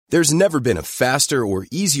There's never been a faster or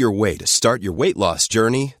easier way to start your weight loss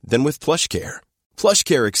journey than with PlushCare.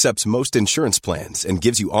 PlushCare accepts most insurance plans and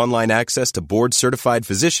gives you online access to board-certified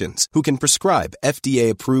physicians who can prescribe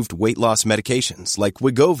FDA-approved weight loss medications like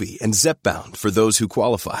Wegovy and Zepbound for those who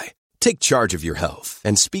qualify. Take charge of your health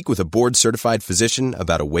and speak with a board-certified physician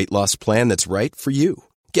about a weight loss plan that's right for you.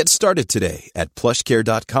 Get started today at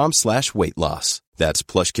plushcare.com/weight-loss. That's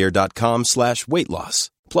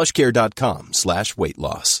plushcare.com/weight-loss.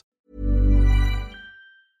 plushcare.com/weight-loss.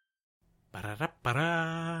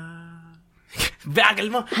 Bagal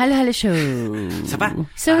mo. Halo show. Sapa.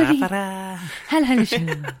 Sorry. Para. Halo show.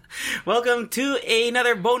 Welcome to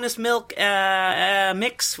another bonus milk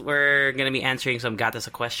mix. We're gonna be answering some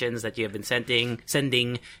Gatasa questions that you have been sending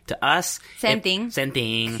to us. Sending.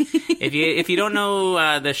 If you don't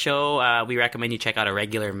know the show, we recommend you check out a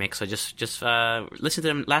regular mix. So just listen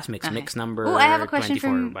to the last mix, okay. Mix number. Oh, I have a question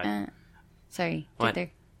 24, from. Sorry, what? Twitter.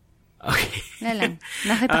 Okay.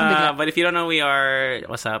 But if you don't know, we are.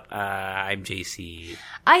 What's up? I'm JC.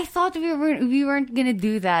 I thought we weren't gonna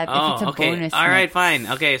do that. If it's a okay. bonus. All right, fine.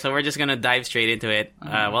 Okay, so we're just gonna dive straight into it.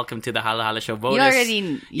 Welcome to the Halo Halo Show bonus.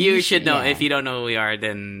 You should know. Yeah. If you don't know who we are,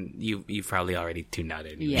 then you probably already tuned out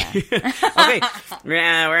anyway. Yeah. Okay, we're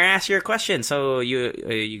gonna ask you a question. So you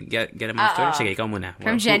get them after. Sige, ikaw muna.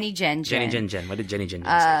 From Jenny Jen. What did Jenny Jen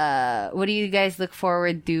say? What do you guys look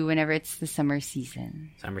forward to whenever it's the summer season?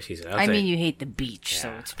 Summer season. I mean, you hate the beach, so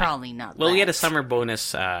it's probably not. Well, we had a summer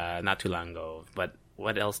bonus not too long ago, but.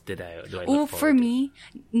 What else do I look forward to? For me,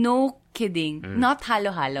 no kidding. Not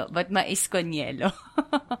halo-halo, but mais con hielo.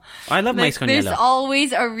 I love mais con hielo. There's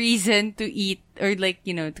always a reason to eat or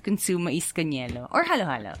to consume mais con hielo or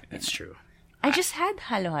halo-halo. That's true. I just had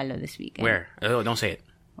halo-halo this weekend. Where? Oh, don't say it.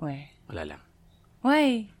 Where? Wala lang.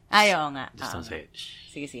 Why? Ayaw nga. Just don't say it.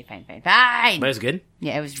 Sige, fine. But it was good?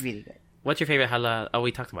 Yeah, it was really good. What's your favorite halo? Oh,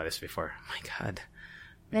 we talked about this before. Oh my God.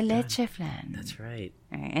 The leche flan. That's right.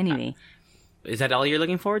 Alright, anyway. Is that all you're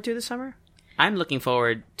looking forward to this summer? I'm looking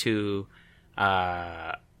forward to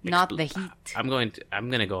not the heat. I'm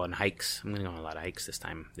gonna go on hikes. I'm gonna go on a lot of hikes this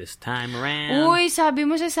time around. Uy, sabi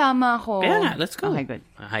mo sasama ako. Yeah, let's go. Okay, good.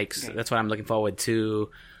 Hikes. Great. That's what I'm looking forward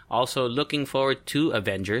to. Also looking forward to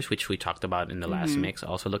Avengers, which we talked about in the last mix.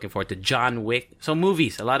 Also looking forward to John Wick. So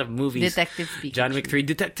movies, a lot of movies. Detective Pikachu. John Wick 3,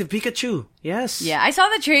 Detective Pikachu. Yes. Yeah, I saw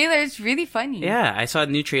the trailer. It's really funny. Yeah, I saw a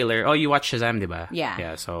new trailer. Oh, you watched Shazam, diba? Yeah.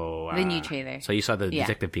 Yeah, so... the new trailer. So you saw the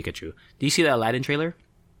Detective Pikachu. Do you see the Aladdin trailer?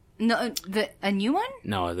 No, a new one?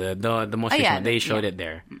 No, the most recent one. They showed it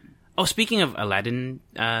there. Oh, speaking of Aladdin,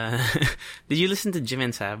 did you listen to Jim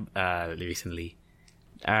and Sab recently?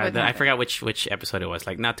 I forgot which episode it was.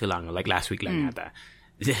 Like not too long ago, like last week lang yata.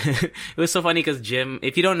 It was so funny because Jim,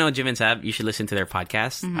 if you don't know Jim and Sab, you should listen to their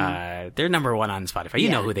podcast. They're number one on Spotify. You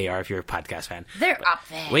know who they are if you're a podcast fan. They're up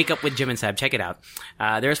there. Wake Up with Jim and Sab. Check it out.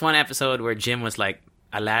 There's one episode where Jim was like,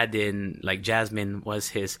 Aladdin, like Jasmine was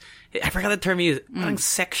his, I forgot the term he used,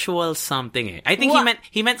 sexual something. I think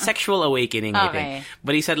he meant sexual awakening, I think.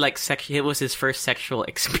 But he said like it was his first sexual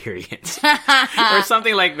experience. or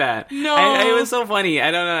something like that. No. It was so funny.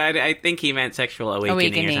 I don't know. I think he meant sexual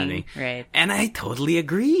awakening or something. Right. And I totally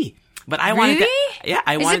agree. But I really? wanted to,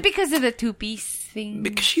 Is it because of the two-piece thing?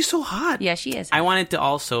 Because she's so hot. Yeah, she is. I wanted to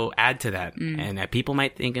also add to that. And people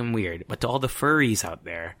might think I'm weird, but to all the furries out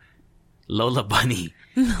there, Lola Bunny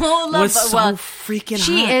was so freaking hot.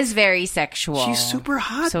 She is very sexual. She's super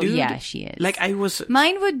hot, dude. Yeah, she is. Like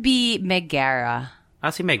Mine would be Meg Gara.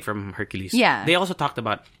 I'll say Meg from Hercules. Yeah. They also talked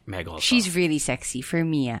about Meg also. She's really sexy. For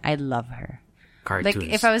me, I love her. Cartoons.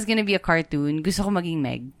 Like, if I was gonna be a cartoon, gusto ko maging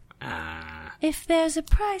Meg. If there's a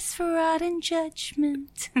price for rotten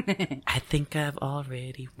judgment. I think I've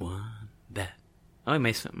already won that. Oh,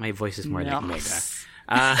 my voice is more like Meg.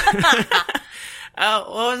 What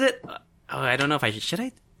was it? Oh, I don't know if I should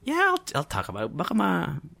I? Yeah, I'll talk about it. Baka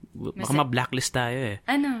ma-blacklist tayo eh.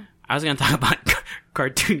 Ano? I was gonna talk about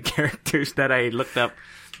cartoon characters that I looked up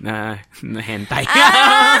na hentai.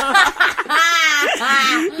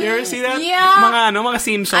 You ever see that? Yeah. Mga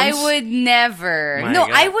Simpsons. I would never. My no,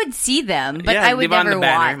 God. I would see them, but I would diba never on the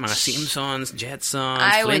banner, watch. Mga Simpsons, Jetsons,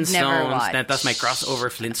 I Flintstones. would never watch. That's my crossover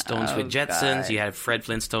Flintstones with Jetsons. God. You had Fred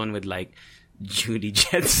Flintstone with like Judy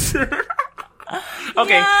Jetson.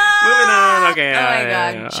 Okay, moving on. Okay. Oh my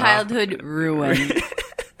God. Childhood ruined.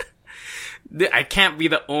 I can't be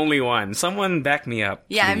the only one. Someone back me up.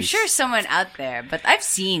 Yeah, please. I'm sure someone out there, but I've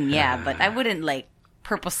seen, but I wouldn't like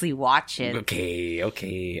purposely watch it. Okay. For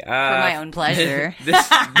my own pleasure.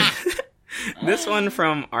 This one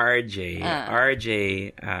from RJ.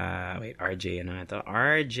 RJ, ano ito?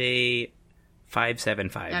 RJ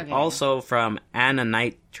 575. Okay. Also from Anna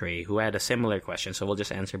Nighttray, who had a similar question, so we'll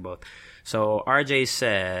just answer both. So RJ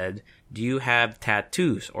said, do you have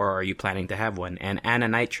tattoos, or are you planning to have one? And Anna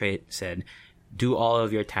Nighttray said, do all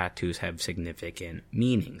of your tattoos have significant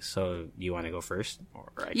meanings? So, do you want to go first?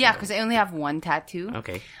 Yeah, because I only have one tattoo.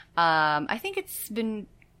 Okay. I think it's been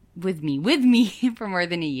with me for more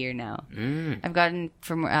than a year now. I've gotten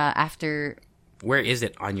from after. Where is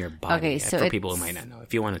it on your body? Okay, so for people who might not know,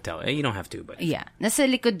 if you want to tell, you don't have to, but yeah, nasa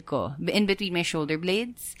likod ko, in between my shoulder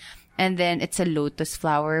blades, and then it's a lotus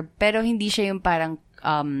flower, pero hindi siya yung parang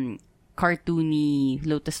cartoony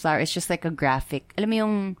lotus flower. It's just like a graphic. Alam mo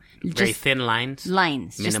yung very thin lines.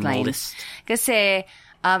 Lines, just lines. Kasi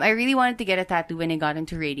I really wanted to get a tattoo when I got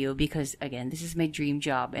into radio because again, this is my dream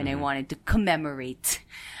job, and I wanted to commemorate,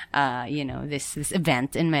 this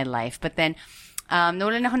event in my life. But then.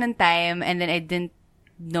 Nawalan ako ng time, and then I didn't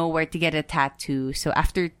know where to get a tattoo. So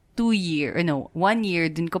after 1 year,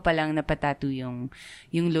 dun ko palang napatattoo yung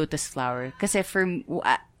lotus flower. Kasi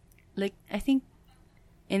I think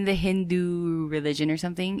in the Hindu religion or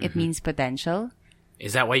something, it means potential.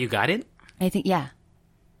 Is that why you got it? I think, yeah.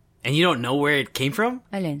 And you don't know where it came from?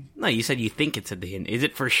 Alin? No, you said you think it's the Hindu. Is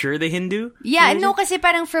it for sure the Hindu? Yeah, religion? No, kasi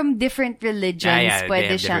parang from different religions,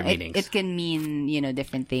 pwede siyang, it can mean,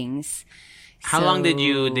 different things. How long did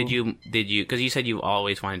you, because you said you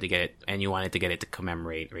always wanted to get it, and you wanted to get it to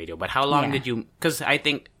commemorate radio, but how long did you, because I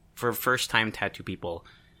think for first time tattoo people,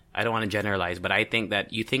 I don't want to generalize, but I think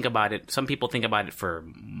that you think about it, some people think about it for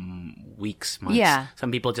weeks, months. Yeah.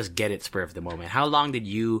 Some people just get it spur of the moment. How long did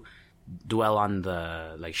you dwell on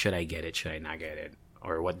the, like, should I get it, should I not get it?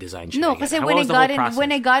 Or what design should I get? No, because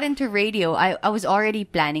when I got into radio, I was already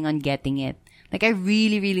planning on getting it. Like, I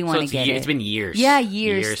really, really want to get it. It's been years. Yeah,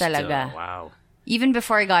 years talaga. Wow. Even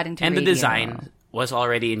before I got into radio. And the design was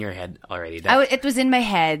already in your head already. It was in my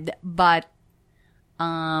head, but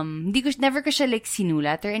never ko siya like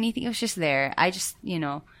sinulat or anything. It was just there. I just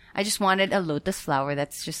wanted a lotus flower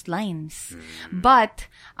that's just lines. But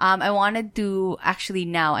I wanted to, actually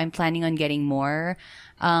now, I'm planning on getting more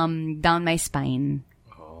down my spine.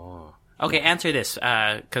 Oh. Okay, answer this.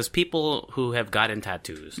 Because people who have gotten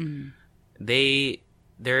tattoos...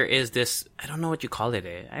 there is this, I don't know what you call it.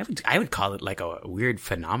 I would call it like a weird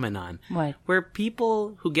phenomenon. What? Where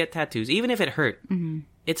people who get tattoos, even if it hurt,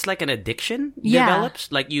 it's like an addiction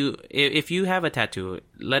develops. Like if you have a tattoo,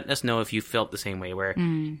 let us know if you felt the same way, where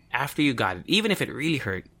after you got it, even if it really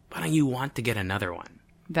hurt, why don't you want to get another one?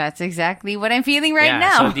 That's exactly what I'm feeling right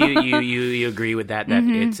now. So do you agree with that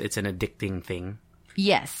it's an addicting thing?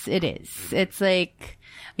 Yes, it is. It's like,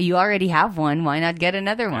 you already have one, why not get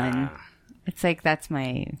another one? It's like, that's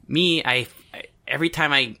my... Me, every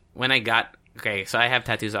time when I got... Okay, so I have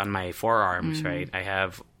tattoos on my forearms, right? I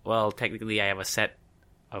have... Well, technically, I have a set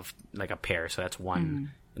of, like, a pair, so that's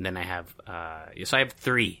one. And then I have... so I have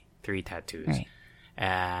three tattoos. Right.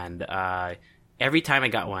 And every time I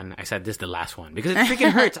got one, I said, this is the last one. Because it freaking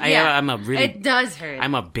hurts. I'm a really... It does hurt.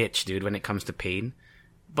 I'm a bitch, dude, when it comes to pain.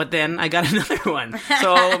 But then I got another one.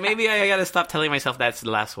 So maybe I gotta stop telling myself that's the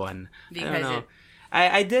last one. Because I don't know.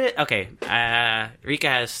 I did it. Okay. Rika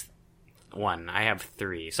has one. I have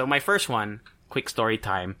three. So my first one, quick story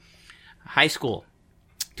time. High school,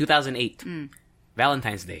 2008.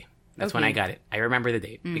 Valentine's Day. That's when I got it. I remember the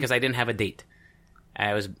date because I didn't have a date.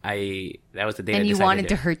 That was the day I decided. And you wanted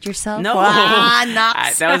to hurt yourself? No.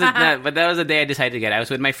 Knox. But that was the day I decided to get it. I was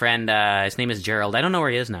with my friend. His name is Gerald. I don't know where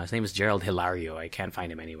he is now. His name is Gerald Hilario. I can't find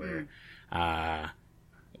him anywhere.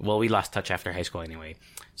 Well, we lost touch after high school anyway.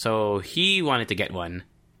 So he wanted to get one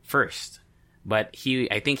first. But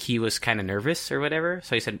I think he was kind of nervous or whatever.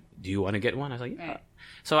 So he said, do you want to get one? I was like, yeah.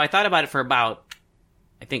 So I thought about it for about,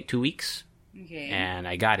 I think, 2 weeks. Okay. And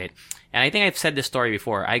I got it. And I think I've said this story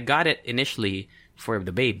before. I got it initially for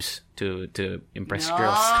the babes to impress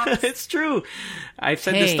girls. It's true. I've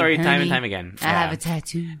said this story time and time again. I have a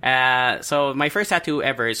tattoo. So my first tattoo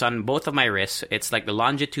ever is on both of my wrists. It's like the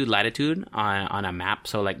longitude, latitude on a map.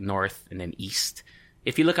 So like north and then east.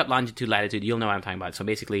 If you look up longitude, latitude, you'll know what I'm talking about. So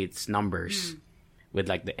basically it's numbers with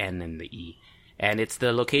like the N and the E. And it's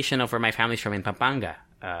the location of where my family's from in Pampanga,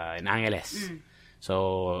 in Angeles.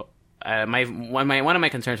 So... one of my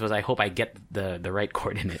concerns was I hope I get the right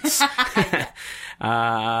coordinates.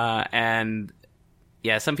 And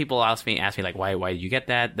yeah, some people ask me like, why did you get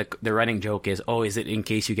that? The running joke is, is it in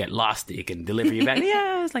case you get lost, it can deliver you back?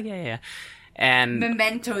 Yeah, it's like, yeah. And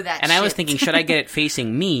memento that. And I was thinking, should I get it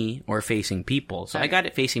facing me or facing people? So I got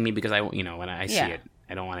it facing me because when I see it,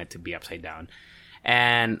 I don't want it to be upside down.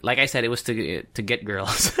 And like I said, it was to get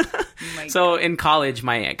girls. So in college,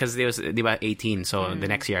 because it was about 18, so the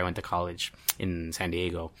next year I went to college in San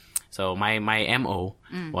Diego. So my MO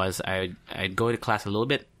was I'd go to class a little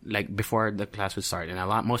bit like before the class would start, and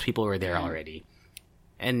most people were there already.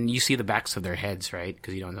 And you see the backs of their heads, right?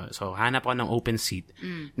 Because you don't know. So hanap on an open seat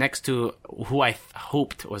next to who I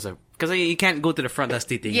hoped was because you can't go to the front. That's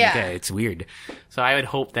the thing. Yeah. Okay, it's weird. So I would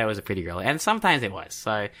hope that was a pretty girl, and sometimes it was.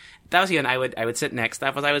 So that was yun. I would sit next.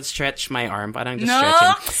 I would stretch my arm, parang just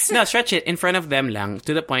stretching. No, stretch it in front of them lang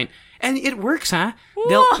to the point, and it works, huh?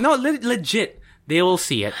 Legit. They will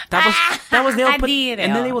see it. That was they'll put,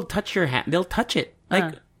 and then they will touch your hand. They'll touch it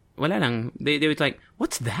like wala lang. They would like,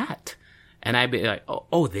 what's that? And I'd be like,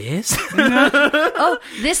 oh, this? Oh,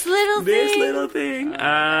 this little thing. This little thing.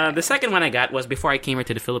 The second one I got was before I came here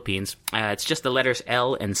to the Philippines. It's just the letters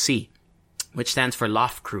L and C, which stands for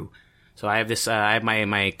Loft Crew. So I have this. I have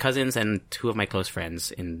my cousins and two of my close friends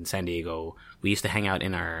in San Diego. We used to hang out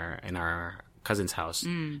in our cousin's house,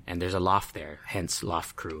 and there's a loft there, hence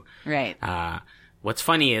Loft Crew. Right. What's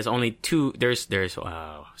funny is only two. There's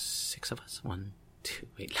 6 of us. 1, 2.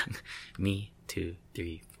 Wait lang. Me, 2,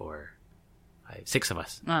 3, 4. 5, 6 of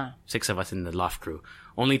us. 6 of us in the Loft Crew.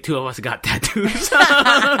 Only 2 of us got tattoos.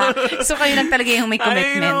 So kayo lang talaga yung may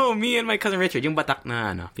commitment. I know. Me and my cousin Richard, yung batak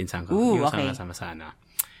na pinsan ko. Ooh, yung okay. sama-sama.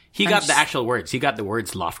 He got the actual words. He got the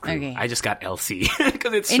words Loft Crew. Okay. I just got LC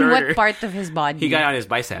because it's in shorter. what part of his body? He got it on his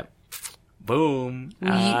bicep. Boom.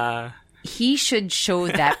 He should show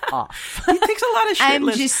that off. He takes a lot of shit.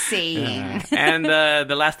 I'm just saying. And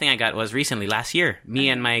the last thing I got was recently, last year. Me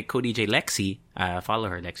and my co-DJ Lexi, follow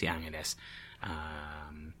her, Lexi Angeles.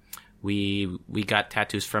 We got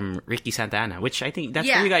tattoos from Ricky Santa Ana, which I think that's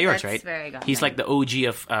where you got yours, right? Where I got He's mine. like the OG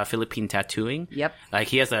of Philippine tattooing. Yep. Like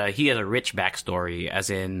he has a rich backstory,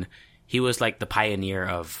 as in he was like the pioneer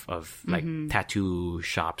of like tattoo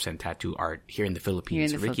shops and tattoo art here in the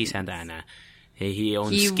Philippines. Ricky Santa Ana. He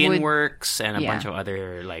owns Skinworks and a bunch of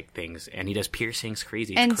other like things, and he does piercings.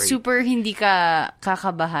 Crazy. And crazy. super hindi ka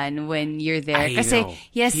kakabahan when you're there. I Kasi know.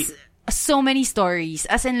 so many stories.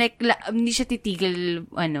 As in like hindi siya titigil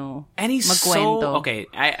and he's magkwento. so okay.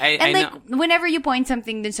 And like know. whenever you point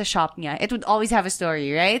something dun sa shop niya, it would always have a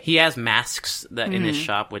story, right? He has masks in his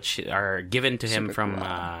shop, which are given to him from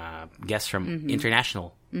guests from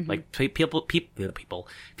international. Like people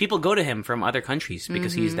go to him from other countries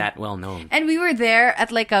because he's that well known. And we were there at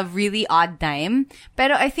like a really odd time,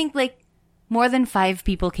 pero I think like more than 5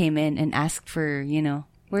 people came in and asked for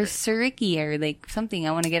where's Sir Ricky or like something.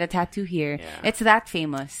 I want to get a tattoo here. Yeah. It's that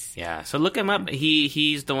famous. Yeah. So look him up.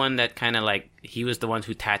 He's the one that kind of like he was the one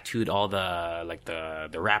who tattooed all the like the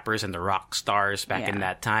rappers and the rock stars back in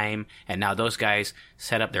that time, and now those guys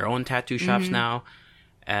set up their own tattoo shops now.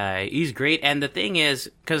 He's great, and the thing is,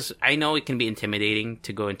 because I know it can be intimidating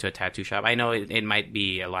to go into a tattoo shop. I know it might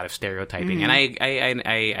be a lot of stereotyping, and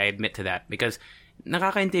I admit to that because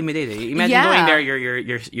nakaka-intimidate. Imagine going there,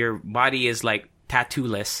 your body is like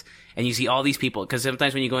tattoo-less, and you see all these people, because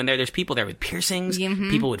sometimes when you go in there, there's people there with piercings,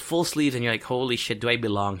 people with full sleeves, and you're like, holy shit, do I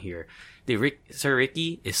belong here? Sir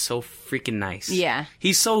Ricky is so freaking nice. Yeah.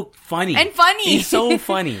 He's so funny. And funny. He's so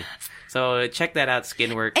funny. So check that out,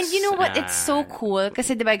 Skinworks. And you know what? It's so cool.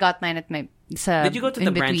 Kasi diba I got mine at my... Did you go to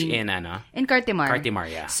the branch in In Cartimar.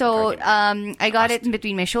 Cartimar, yeah. So, I got it in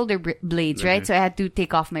between my shoulder blades, right? So I had to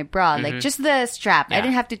take off my bra. Like, just the strap. Yeah. I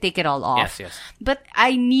didn't have to take it all off. Yes. But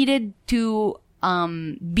I needed to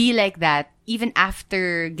be like that even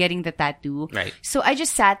after getting the tattoo. Right. So I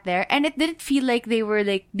just sat there and it didn't feel like they were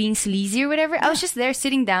like being sleazy or whatever. I was just there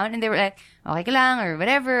sitting down and they were like, okay ka lang or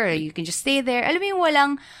whatever, or you can just stay there. Alam mo yung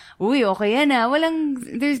walang, uy, okay yan ah.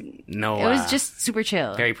 No. It was just super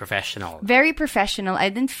chill. Very professional. Very professional. I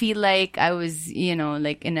didn't feel like I was,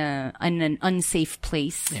 like in an unsafe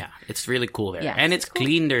place. Yeah, it's really cool there. Yeah, and it's cool.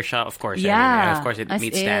 Clean, their shop, of course. Yeah. Of course, it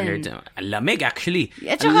meets standards. Lamig, actually.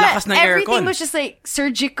 At saka, everything was just like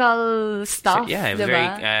surgical stuff. Yeah, it was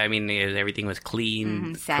diba? everything was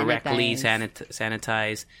clean, correctly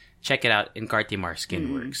sanitized. Check it out in Cartimar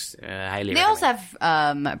Skinworks. Highly recommend. They also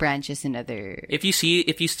have branches in other. If you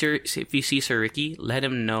see Sir Ricky, let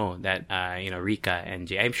him know that Rika and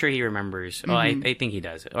Jay. I'm sure he remembers. Oh, I think he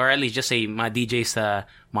does. Or at least just say my DJ's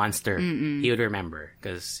Monster. He would remember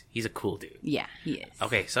because he's a cool dude. Yeah, he is.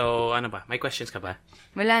 Okay, so ano ba? May questions ka ba?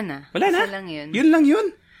 Wala na. Wala na. Lang yun. Yun lang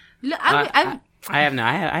yun. I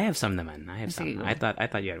have some naman. I have some. I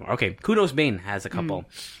thought you had more. Okay, Kudos Bane has a couple.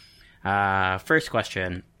 First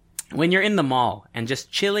question. When you're in the mall and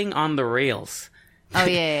just chilling on the rails. Oh,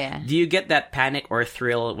 yeah. Do you get that panic or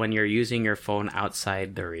thrill when you're using your phone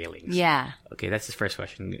outside the railings? Yeah. Okay, that's his first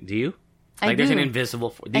question. Do you? I do. There's an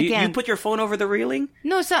invisible... Do you put your phone over the railing?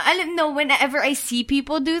 No, whenever I see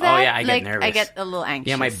people do that, I get nervous. I get a little anxious.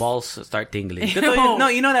 Yeah, my balls start tingling. No,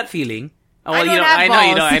 you know that feeling? Oh, well,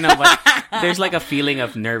 I know, but there's like a feeling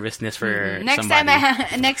of nervousness for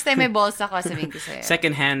somebody. Next time may balls ako, sabihin ko sa'yo.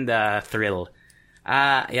 Secondhand thrill.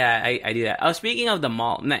 Yeah, I do that. Oh, speaking of the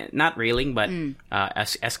mall, not railing, but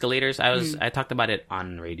escalators. I talked about it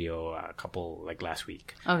on radio a couple last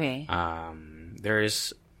week. Okay.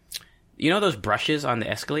 There's, those brushes on the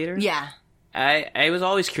escalator. Yeah. I was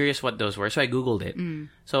always curious what those were, so I Googled it.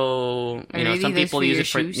 So, some people use it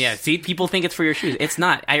for... shoes? Yeah, see, people think it's for your shoes. It's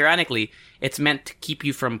not. Ironically, it's meant to keep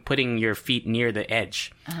you from putting your feet near the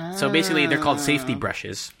edge. So basically, they're called safety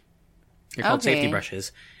brushes. They're called safety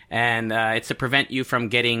brushes. And it's to prevent you from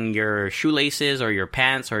getting your shoelaces or your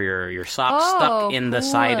pants or your socks stuck in the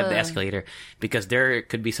side of the escalator. Because there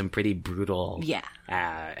could be some pretty brutal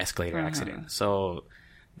escalator accidents. So...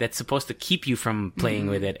 that's supposed to keep you from playing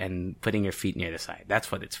with it and putting your feet near the side. That's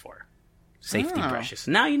what it's for. Safety brushes.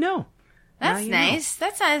 Now you know. That's nice.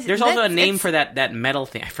 That's nice. There's also a name for that metal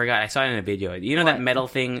thing. I forgot. I saw it in a video. That metal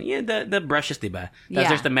thing? Yeah, the brushes, diba?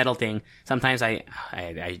 There's the metal thing. Sometimes I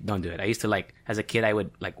don't do it. I used to as a kid, I would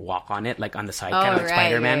walk on it, on the side, kind of like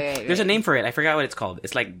Spider-Man. Right. There's a name for it. I forgot what it's called.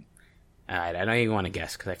 It's I don't even want to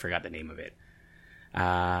guess because I forgot the name of it.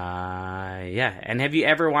 Yeah. And have you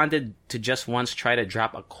ever wanted to just once try to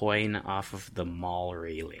drop a coin off of the mall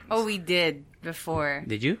railings? Oh, we did before.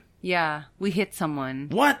 Did you? Yeah. We hit someone.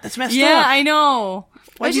 What? That's messed up. Yeah, I know.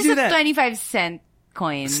 Why'd you do that? It was just a 25-cent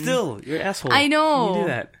coin. Still, you're an asshole. I know. You do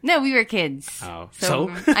that. No, we were kids. Oh. So?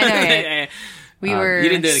 I know, right? We were you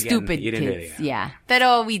didn't do it again. Stupid you didn't kids. Do it again. Yeah.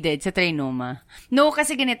 Pero we did sa Trinoma. No,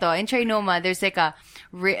 kasi ganito. In Trinoma, there's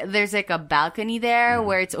a balcony there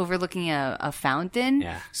where it's overlooking a fountain.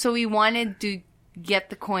 Yeah. So we wanted to get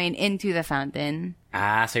the coin into the fountain.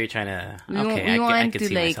 So you're trying to... Okay, I could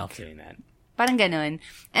see myself doing that. Parang ganon.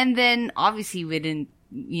 And then, obviously, we didn't,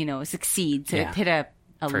 succeed. So it hit a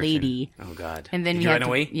lady. Oh, God. And then Did you run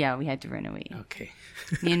away? Yeah, we had to run away. Okay.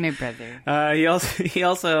 Me and my brother. He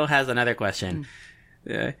also has another question.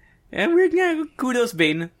 Weird nga, kudos,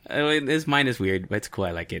 Bane. Mine is weird, but it's cool.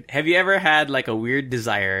 I like it. Have you ever had a weird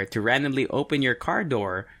desire to randomly open your car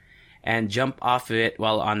door and jump off of it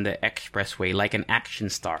while on the expressway like an action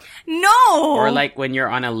star? No! Or when you're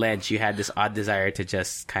on a ledge, you had this odd desire to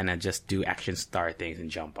just do action star things and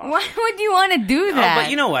jump off. Why would you want to do that? But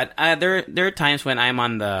you know what? There are times when I'm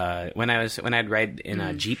on when I'd ride in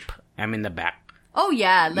a Jeep, I'm in the back. Oh,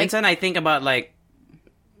 yeah. Minsan I think about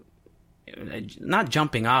not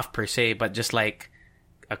jumping off per se, but just a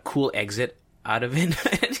cool exit out of it.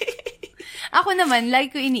 Ako naman,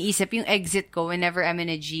 ko iniisip yung exit ko whenever I'm in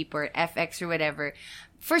a Jeep or FX or whatever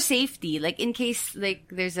for safety. In case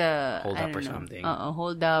there's a hold up or something. A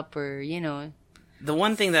hold up or, The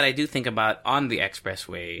one thing that I do think about on the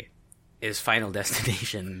expressway is Final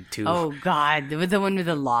Destination 2. Oh, God. The one with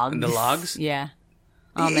the logs. The logs? Yeah.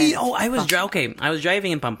 I was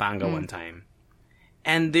driving in Pampanga one time,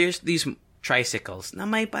 and there's these tricycles na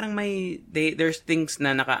there's things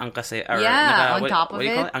na nakaangkas on top of it. What do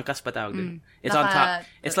you call it? Angkas pa tawag dun. It's on top.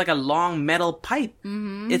 It's like a long metal pipe.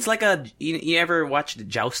 Mm-hmm. It's like you ever watched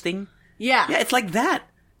jousting? Yeah. Yeah, it's like that.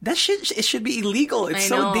 That it should be illegal. It's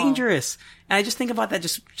so dangerous. And I just think about that,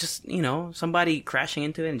 just somebody crashing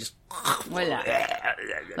into it and just... Wala.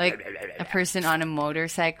 Like a person on a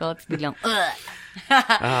motorcycle, it's biglang...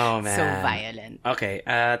 Oh, man. So violent. Okay.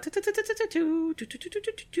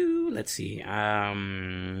 Let's see.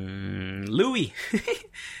 Louis.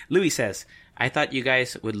 Louis says, I thought you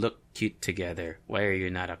guys would look cute together. Why are you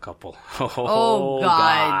not a couple? Oh,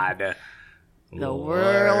 God. The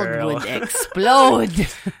world would explode.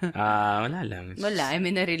 Wala lang. Wala. I'm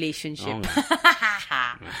in a relationship.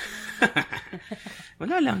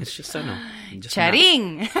 Wala lang. It's just Just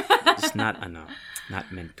Charing! Just not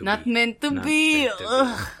meant to be. Not meant to be.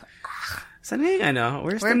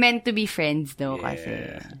 We're meant to be friends though. Yeah.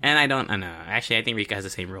 Kasi. And I don't, actually I think Rika has the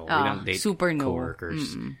same rule. We don't date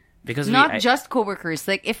coworkers. Because not just coworkers.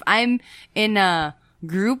 If I'm in a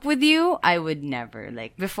group with you, I would never.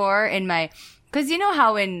 Before in my... Because you know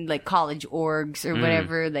how in college orgs or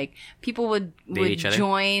whatever, people would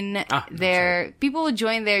join people would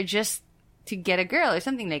join there just to get a girl or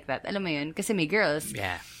something like that. Alam mo yun? Kasi may girls.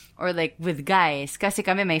 Yeah. Or with guys. Kasi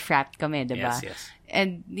kami may frat kami, diba? Yes.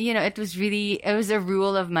 And, it was a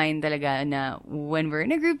rule of mine talaga na when we're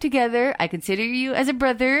in a group together, I consider you as a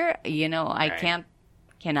brother. I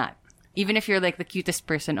cannot. Even if you're the cutest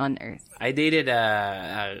person on earth. I dated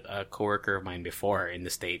a coworker of mine before in the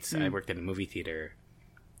States. I worked in a movie theater.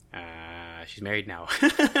 She's married now.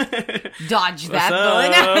 Dodge that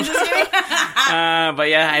bullet. But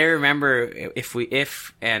yeah, I remember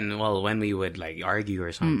when we would argue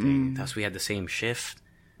or something, thus we had the same shift.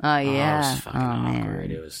 Oh, yeah. It was fucking awkward.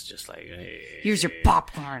 Man. It was just like, hey, here's your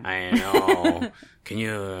popcorn. I know. Can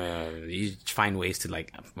you find ways to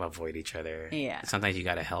like avoid each other? Yeah. Sometimes you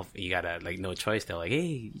gotta help. You gotta like no choice. They're like,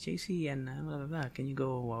 hey, JC and blah blah blah. Can you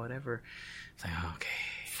go whatever? It's like okay,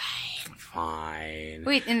 fine.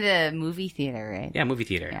 Wait, in the movie theater, right? Yeah, movie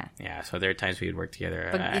theater. Yeah. So there are times we would work together.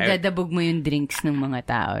 Pag idadabog mo yung drinks ng mga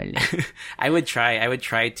tao. I would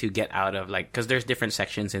try to get out of like because there's different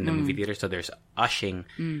sections in the movie theater. So there's ushing,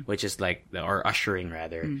 which is like or ushering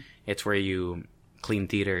rather. It's where you clean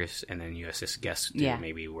theaters and then you assist guests to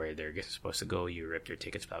maybe where they're supposed to go. You rip your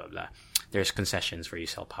tickets, blah blah blah. There's concessions where you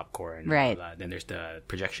sell popcorn, right? Blah, blah. Then there's the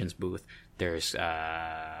projections booth. There's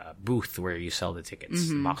booth where you sell the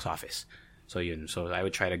tickets, box office. So I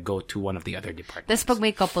would try to go to one of the other departments. Tapos pag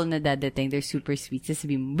may couple na dadating, they're super sweet.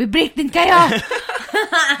 Sasabihin mo, be-break din kayo!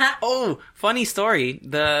 Oh, funny story.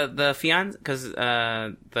 The fiance, because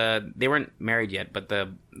they weren't married yet, but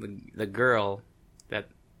the girl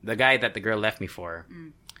the guy that the girl left me for,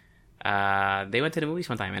 they went to the movies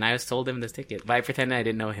one time, and I told him this ticket, but I pretended I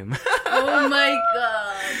didn't know him. Oh my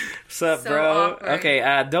god! What's up, so bro? Awkward. Okay,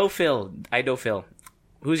 Dophil.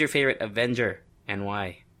 Who's your favorite Avenger and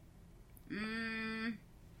why?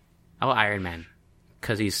 Oh, Iron Man,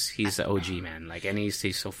 because he's the OG man. Like, and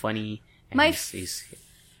he's so funny. And he's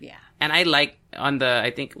yeah. And I like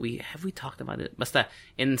I think we talked about it. Basta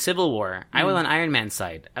in Civil War, I was on Iron Man's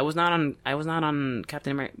side. I was not on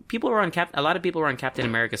Captain America. A lot of people were on Captain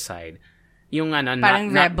America's side. Yung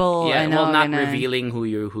parang rebel. Not revealing who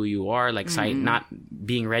you are, like not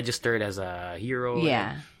being registered as a hero.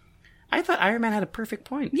 Yeah. I thought Iron Man had a perfect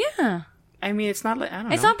point. Yeah. I mean, it's not like, I don't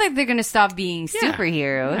know. It's not like they're gonna stop being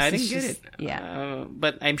superheroes. I didn't get it. Yeah.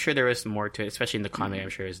 But I'm sure there was more to it, especially in the comic. I'm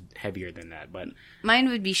sure it's heavier than that. But mine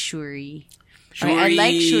would be Shuri. Shuri.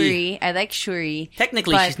 I like Shuri.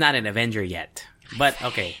 Technically, she's not an Avenger yet. But,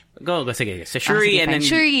 okay. Go, sige. So, Shuri and then...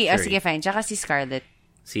 Shuri. Sige, fine. Tsaka si Scarlet.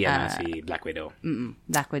 Si Black Widow.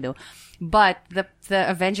 Black Widow. But the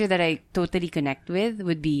Avenger that I totally connect with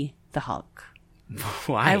would be the Hulk.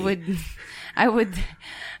 Why? I would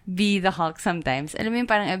be the Hulk sometimes. Alam mo yung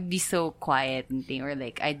parang I'd be so quiet and thing, or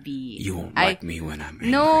like I'd be... You won't like me when I'm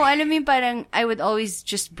angry. No, alam mo yung parang I would always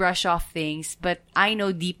just brush off things, but I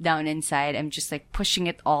know deep down inside I'm just like pushing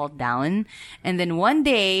it all down, and then one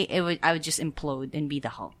day I would just implode and be the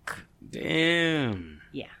Hulk. Damn.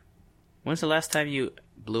 Yeah. When's the last time you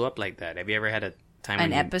blew up like that? Have you ever had a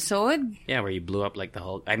time episode? Yeah, where you blew up like the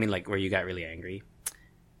Hulk? I mean, like where you got really angry.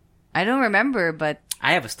 I don't remember, but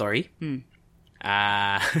I have a story. Okay,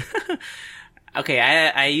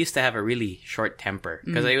 I used to have a really short temper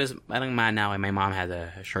because I was parang manaw and my mom had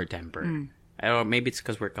a short temper. I don't know, maybe it's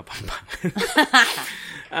because we're kapampangan.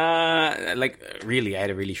 Like really, I had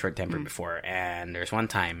a really short temper before, and there's one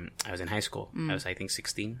time I was in high school. I was I think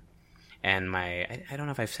 16, and I don't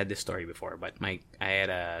know if I've said this story before, but I had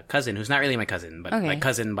a cousin who's not really my cousin, but my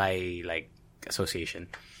cousin by like association.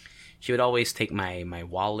 She would always take my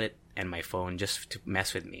wallet and my phone just to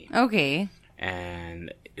mess with me. Okay.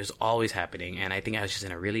 And it was always happening. And I think I was just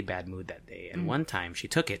in a really bad mood that day. And one time she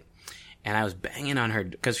took it and I was banging on her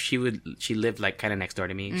because she lived like kind of next door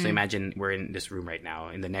to me. So imagine we're in this room right now.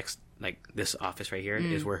 In the next, like this office right here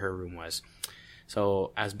is where her room was.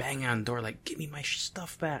 So I was banging on the door like, give me my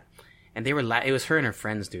stuff back. And they were it was her and her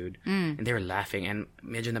friends, dude. And they were laughing. And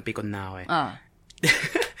medyo napikon na ako eh.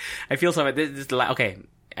 I feel so bad. Okay.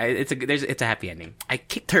 It's a happy ending. I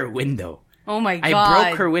kicked her window. Oh my god! I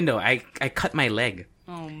broke her window. I cut my leg.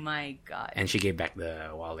 Oh my god! And she gave back the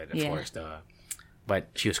wallet, of course. But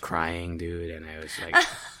she was crying, dude, and I was like,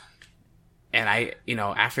 and I,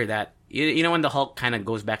 after that, you know when the Hulk kind of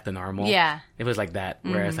goes back to normal. Yeah. It was like that,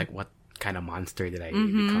 where I was like, what kind of monster did I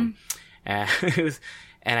become? It was,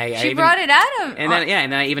 and she brought it out of, and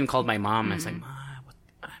then I even called my mom. I was like, Ma,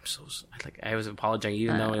 I was apologizing,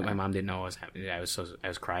 even though my mom didn't know what was happening. I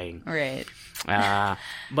was crying. Right.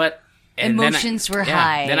 But emotions were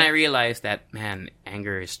high. Then I realized that, man,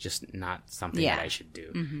 anger is just not something that I should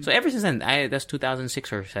do. So ever since then, that's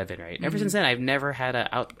 2006 or 7, right? Ever since then, I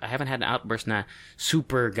haven't had an outburst na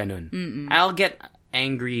super ganun. I'll get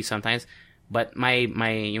angry sometimes, but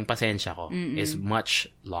yung pasensya ko is much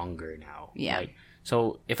longer now. Yeah. Like,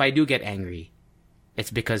 so if I do get angry, it's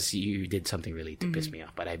because you did something really to piss me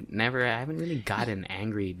off. But I haven't really gotten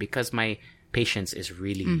angry because my patience is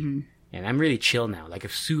really, and I'm really chill now. Like, I'm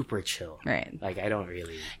super chill. Right. Like, I don't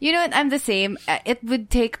really. You know what? I'm the same. It would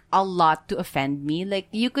take a lot to offend me. Like,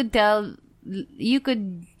 you could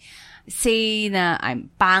say na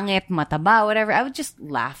I'm pangit, mataba, whatever. I would just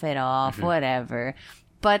laugh it off, whatever.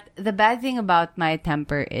 But the bad thing about my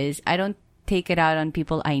temper is I don't take it out on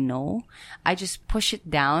people I know. I just push it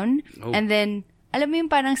down. And then, alam mo yung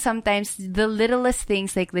parang sometimes the littlest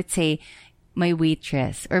things, like let's say, my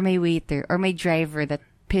waitress or my waiter or my driver that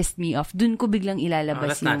pissed me off, dun ko biglang ilalabas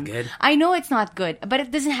that's not good. I know it's not good, but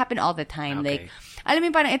it doesn't happen all the time. Okay. Like, alam mo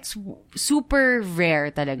yung parang it's super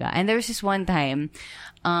rare talaga. And there was this one time,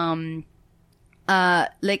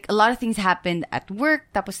 like a lot of things happened at work,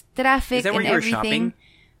 tapos traffic. Is that where and you were everything. shopping?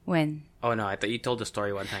 When? Oh no, I thought you told the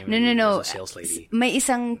story one time. No. A sales lady. May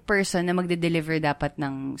isang person na magde-deliver dapat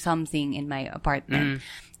ng something in my apartment.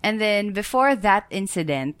 And then before that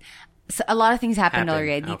incident, a lot of things happened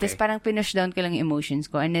already. Okay. Tapos parang pinush down ko lang yung emotions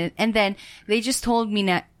ko. And then they just told me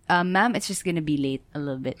na, ma'am, it's just gonna be late a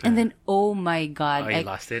little bit. And then, oh my God. You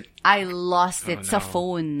lost it? I lost it sa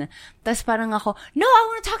phone. Tapos parang ako, no, I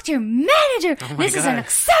want to talk to your manager. This is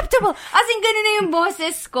unacceptable. As in, ganun na yung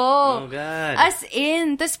boses ko. Oh God. As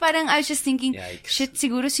in. Tapos parang I was just thinking, shit,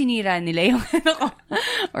 siguro sinira nila yung ano ko.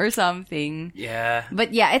 Or something. Yeah.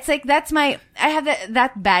 But yeah, it's like, I have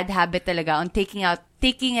that bad habit talaga on taking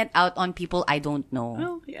it out on people I don't know.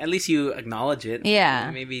 Well, at least you acknowledge it.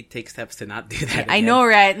 Yeah. Maybe take steps to not do that again. I know,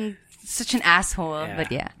 right? And such an asshole,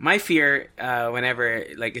 but yeah. My fear, whenever,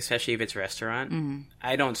 like, especially if it's restaurant,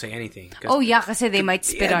 I don't say anything. Oh yeah, kasi they might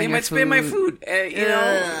spit on your food. They might spit my food. You know,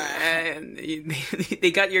 and they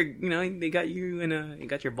got your, they got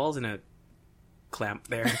your balls in a clamp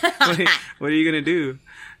there. What are you gonna do?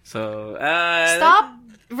 So stop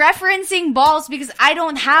referencing balls because I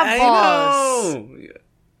don't have balls.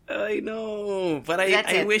 I know, but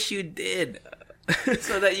I wish you did,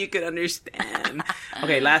 so that you could understand.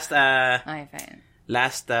 Okay, last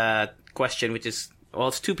question, which is, well,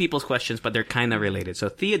 it's two people's questions, but they're kind of related. So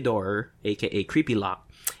Theodore, aka Creepy Lock,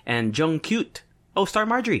 and Jung Cute. Oh, Star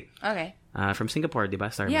Marjorie. Okay. From Singapore,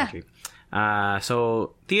 diba? Star Marjorie.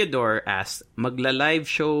 So Theodore asks, magla-live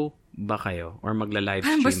show ba kayo? Or magla-live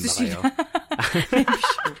stream ba kayo?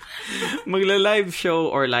 Magla-live show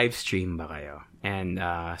or live stream ba kayo? And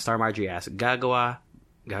Star Marjorie asks, gagawa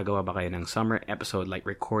ba kayo ng summer episode, like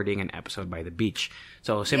recording an episode by the beach?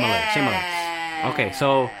 So similar. Okay,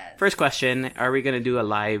 so first question, are we gonna do a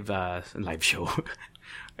live show?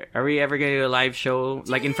 Are we ever going to do a live show,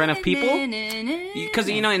 like, in front of people? Because,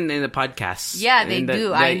 in the podcasts. Yeah, they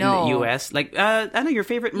do. I know. In the U.S. Like, I know your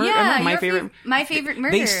favorite murder. Yeah, my favorite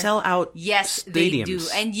murder. They sell out Yes, stadiums. they do.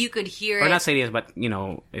 And you could hear it. Or not stadiums, but,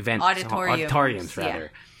 events. Auditoriums,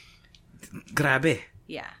 rather. Yeah. Grabe.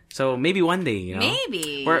 Yeah. So, maybe one day,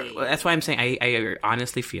 Maybe. That's why I'm saying I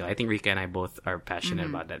honestly feel, I think Rika and I both are passionate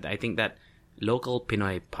about that. I think that local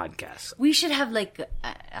Pinoy podcasts, we should have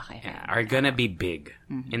are gonna be big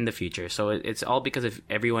in the future. So it's all because of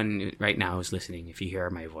everyone right now who's listening. If you hear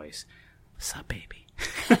my voice, what's up, baby?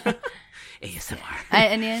 ASMR.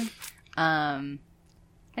 Ano yan? Ano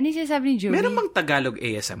yung sinasabi ni Joey? Meron bang Tagalog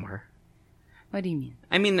ASMR? What do you mean?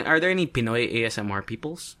 I mean, are there any Pinoy ASMR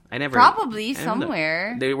peoples? Probably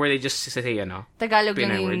somewhere. Where they just say, Tagalog Pinoy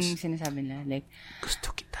lang yung words. Sinasabi nila. Like,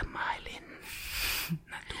 gusto kita mahalin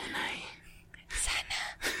na tunay.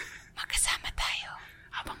 Sana magkasama tayo.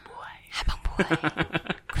 Habang buhay.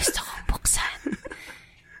 Gusto kong buksan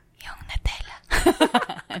yung Nutella.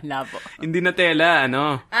 Labo. Hindi Nutella,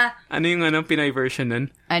 ano? Ano yung Pinoy version nun?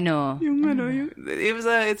 Ano?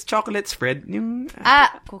 It's chocolate spread. Yung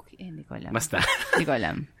cookie. Hindi ko alam. Basta. Hindi ko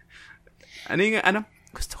alam.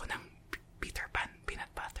 Gusto ko ng Peter Pan peanut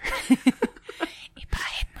butter.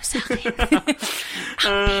 Ipahit mo sa akin.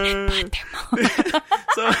 Ang peanut butter mo.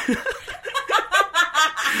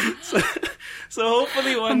 So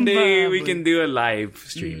hopefully one day we can do a live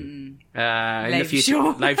stream. In the future.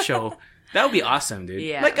 Live show. That would be awesome, dude.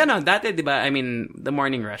 Yeah. Like, dati, diba, I mean, the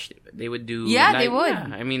Morning Rush, they would do... Yeah, live, they would.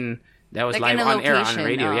 Yeah, I mean, that was like live on air, on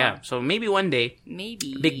radio, yeah. So maybe one day...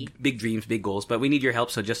 Maybe. Big dreams, big goals, but we need your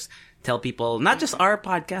help, so just tell people, not just our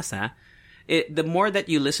podcast, the more that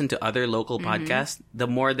you listen to other local podcasts, the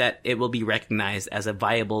more that it will be recognized as a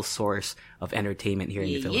viable source of entertainment here in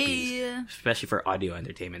the Philippines, especially for audio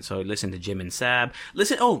entertainment. So listen to Jim and Sab.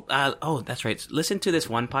 Listen. That's right. Listen to this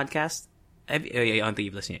one podcast. I don't think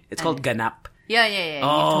you've listened. It's called Ganap. Yeah. You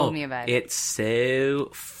told me about it. It's so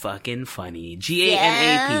fucking funny.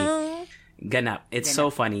 GANAP. Ganap. It's so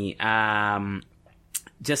funny. It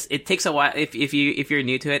takes a while if you're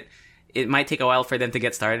new to it. It might take a while for them to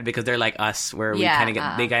get started because they're like us, where we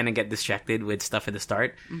they kind of get distracted with stuff at the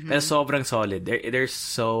start. Pero sobrang solid. They're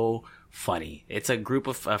so funny. It's a group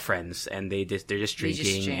of friends, and they're just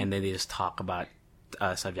drinking, and then they just talk about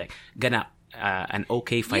subject. Ganap. an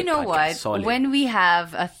okay fight. You know podcast. what? Solid. When we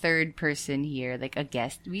have a third person here, like a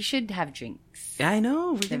guest, we should have drinks. Yeah, I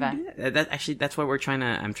know. We diba? can do that. That's what we're trying to.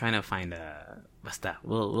 I'm trying to find a. Basta.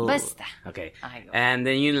 We'll. Basta. Okay. Okay, go. And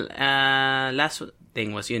then last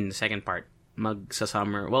thing was the second part. Sa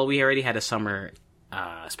summer. Well, we already had a summer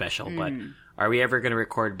special, but are we ever gonna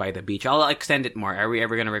record by the beach? I'll extend it more. Are we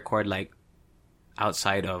ever gonna record like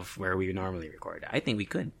outside of where we normally record? I think we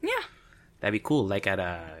could. Yeah. That'd be cool, like at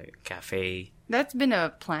a cafe. That's been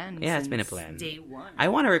a plan. Yeah, it's been a plan. Day one. I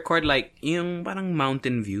want to record like yung parang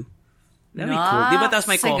mountain view. That'd be cool. Di ba that's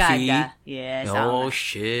my coffee? Yes. Oh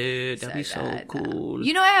shit, that'd be so cool.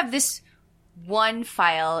 You know, I have this one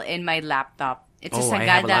file in my laptop. It's a Sagada. I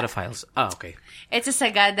have a lot of files. Oh, okay. It's a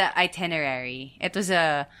Sagada itinerary. It was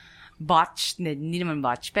a botched, hindi naman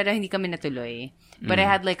botched, pero hindi kami natuloy. But I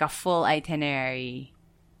had like a full itinerary,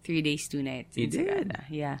 3 days, 2 nights. You did? Sagada.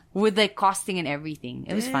 Yeah. With like costing and everything.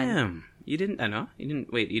 It was fun. You didn't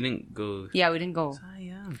go. Yeah, we didn't go.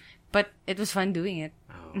 Sayang. But it was fun doing it.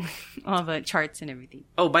 Oh. All the charts and everything.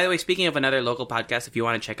 Oh, by the way, speaking of another local podcast, if you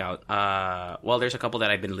want to check out, well, there's a couple that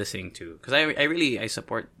I've been listening to because I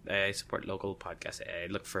support local podcasts. I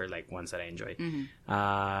look for like ones that I enjoy.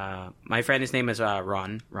 My friend, his name is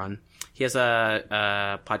Ron. He has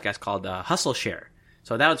a podcast called Hustle Share.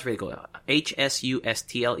 So that was really cool.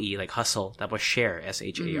 HSUSTLE, like hustle. That was share,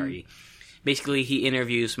 SHARE. Basically, he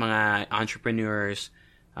interviews mga entrepreneurs,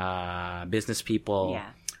 business people.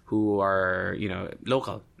 Yeah. Who are,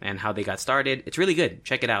 local and how they got started. It's really good.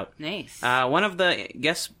 Check it out. Nice. One of the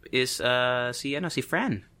guests is si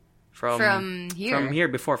Fran from here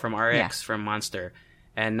before, from RX, from Monster.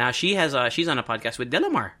 And now she's on a podcast with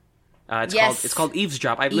Delamar. It's called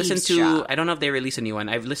Eavesdrop. I've listened to, I don't know if they release a new one.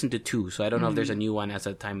 I've listened to 2, so I don't know if there's a new one as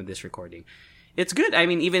of the time of this recording. It's good. I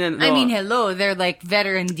mean, hello, they're like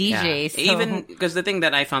veteran DJs. Yeah. So. Even because the thing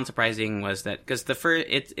that I found surprising was that because the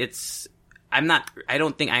first I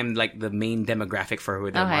don't think I'm like the main demographic for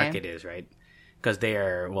who their market is, right? Because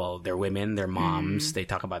they're women, they're moms, they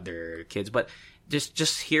talk about their kids, but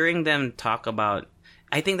just hearing them talk about,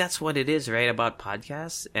 I think that's what it is, right? About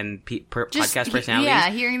podcasts and podcast personalities. Yeah,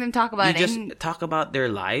 hearing them talk about talk about their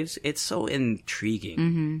lives. It's so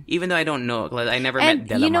intriguing. Even though I don't know, I never met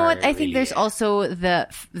Delamar. You know what? I think there's also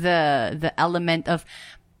the element of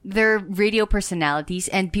their radio personalities,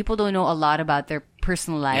 and people don't know a lot about their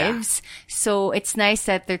personal lives. Yeah. So it's nice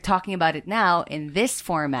that they're talking about it now in this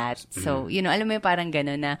format. So, alam mo parang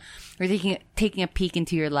gano'n na we're taking a peek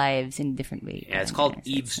into your lives in a different way. Yeah, it's called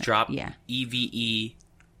Eavesdrop. Yeah. EVE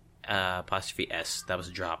apostrophe S. That was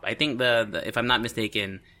drop. I think the if I'm not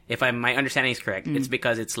mistaken, my understanding is correct, it's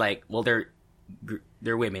because it's like, well, they're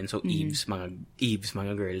women, so Eves,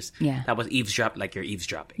 mga girls. Yeah. That was eavesdrop, like you're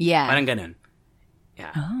eavesdropping. Yeah. Parang ganun.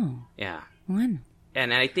 Yeah. Oh. Yeah. One.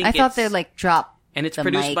 And I think I thought they're like drop. And it's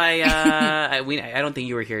produced by I don't think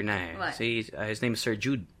you were here now. What? So his name is Sir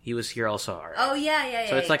Jude. He was here also. Oh yeah.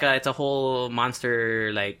 So it's like it's a whole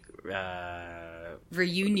Monster like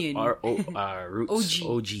reunion or roots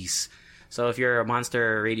OGs. So if you're a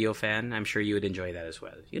Monster radio fan, I'm sure you would enjoy that as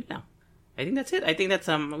well. I think that's it. I think that's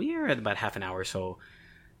we're at about half an hour, so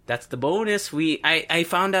that's the bonus. I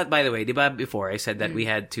found out, by the way, diba before I said that we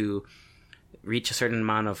had to reach a certain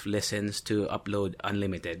amount of listens to upload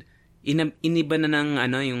unlimited. Iniba na ng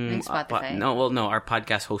yung Spotify? No, our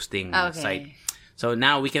podcast hosting site. So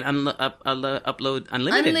now we can upload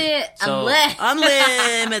unlimited.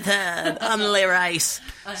 Unlimited. Unli rice.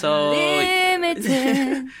 So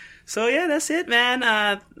Unlimited. So yeah, that's it, man.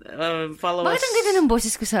 Follow us. Bakit ang ganda ng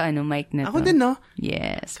boses ko sa mic na to? Ako din, no?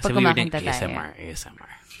 Yes. Pag kumakanta tayo.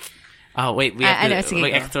 ASMR. Oh, wait, we have to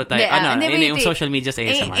sige, extra tayo. Yung social media sa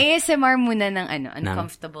ASMR. ASMR muna ng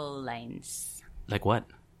uncomfortable lines. Like what?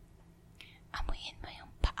 Amuyin mo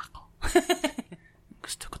yung paa ko.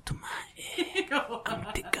 Gusto ko tumae. Ang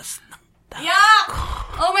tigas ng tako. Yuck!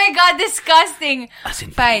 Oh my God, disgusting.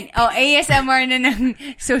 Fine. ASMR na ng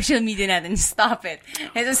social media natin. Stop it.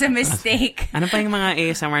 It was a mistake. Ano pa yung mga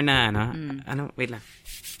ASMR na, wait lang.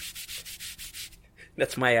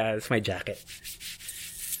 That's my jacket.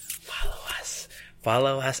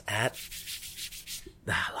 Follow us at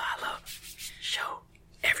the Halo Show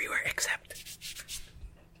everywhere except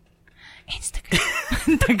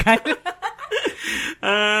Instagram.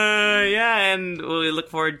 Yeah, and we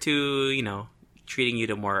look forward to, treating you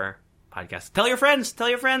to more podcasts. Tell your friends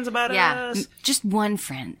about us. Just one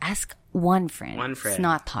friend. Ask one friend. One friend. It's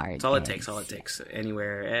not hard. It's all it takes.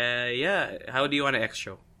 Anywhere. How do you want to X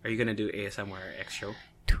show? Are you going to do ASMR X show?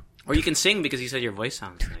 Or you can sing because you said your voice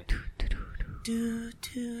sounds nice.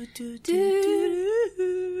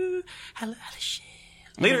 Hello, shit.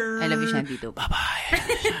 Later. I love you, Shantito.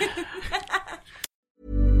 Bye-bye.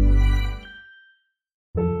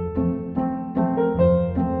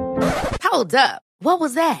 Hold up. What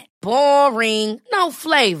was that? Boring. No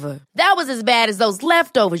flavor. That was as bad as those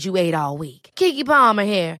leftovers you ate all week. Keke Palmer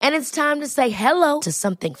here, and it's time to say hello to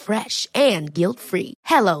something fresh and guilt-free.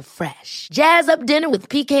 Hello Fresh. Jazz up dinner with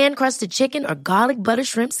pecan-crusted chicken or garlic butter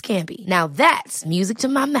shrimp scampi. Now that's music to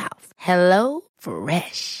my mouth. Hello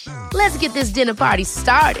Fresh. Let's get this dinner party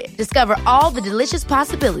started. Discover all the delicious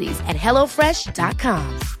possibilities at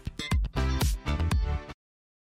HelloFresh.com.